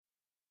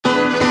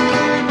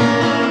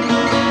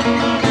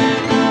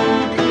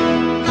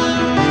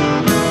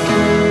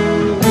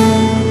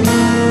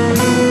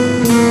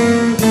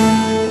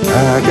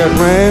got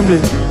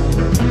rambling,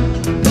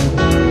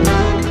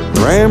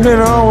 rambling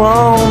all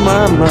on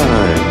my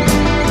mind.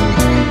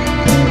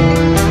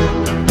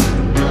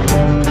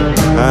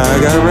 I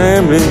got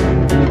rambling,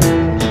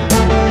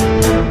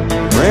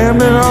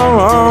 rambling all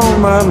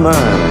on my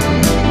mind.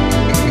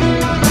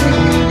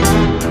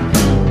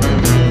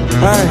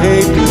 I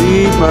hate to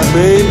leave my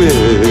baby,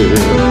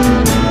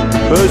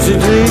 but she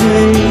treats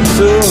me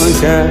so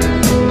unkind.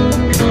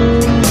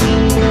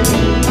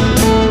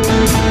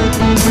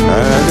 I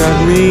got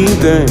mean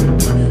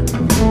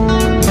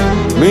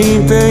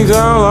things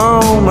all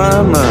on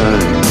my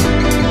mind.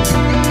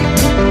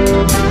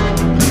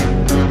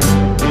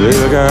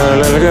 Little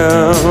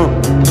girl,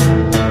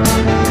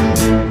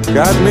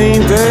 got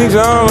mean things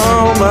all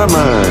on my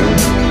mind.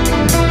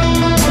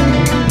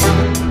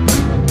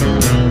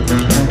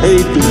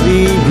 Hate to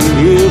leave you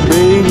here,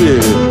 baby,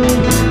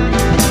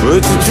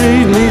 but you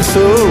treat me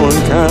so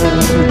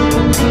unkind.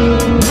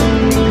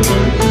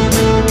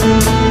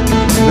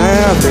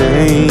 Now there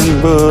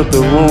ain't but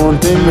the one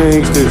thing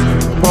makes this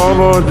poor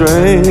boy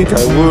drink.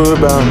 I worry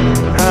about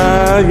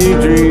how you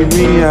treat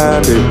me. I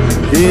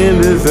begin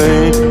to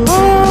think,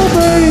 oh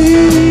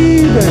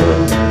baby,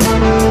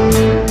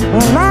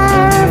 my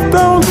life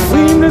don't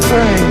seem the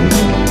same.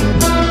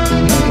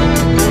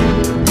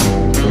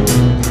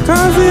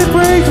 'Cause it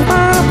breaks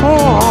my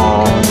poor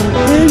heart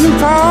when you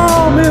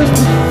call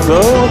Mr.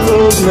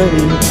 So-and-so's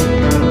name.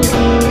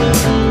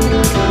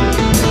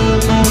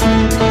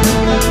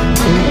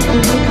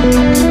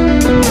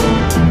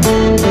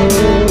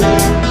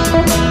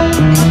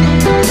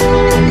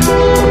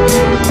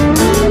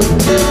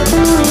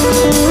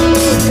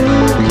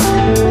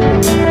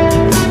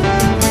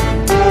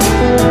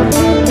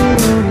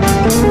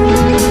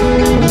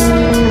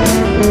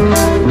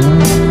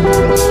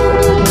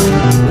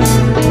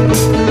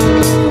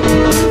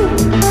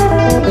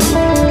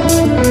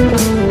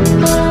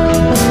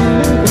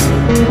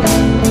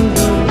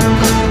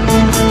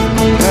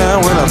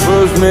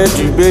 Met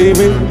you,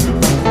 baby,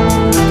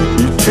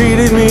 you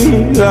treated me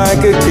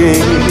like a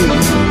king.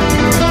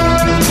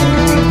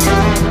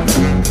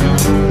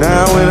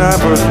 Now when I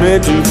first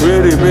met you,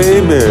 pretty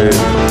baby,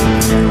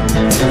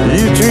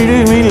 you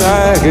treated me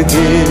like a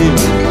king.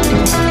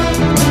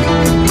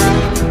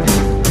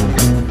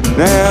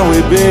 Now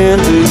we've been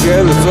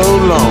together so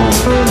long,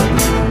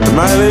 and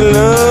my little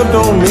love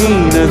don't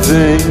mean a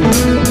thing.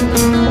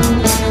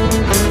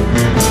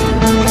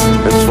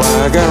 That's why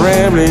I got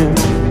rambling,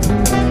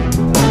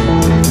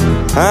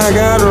 I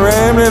got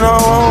rambling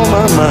on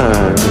my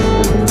mind.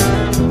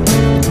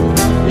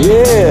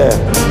 Yeah,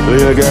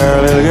 little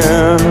girl,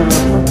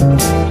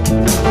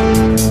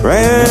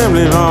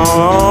 rambling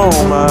all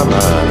on my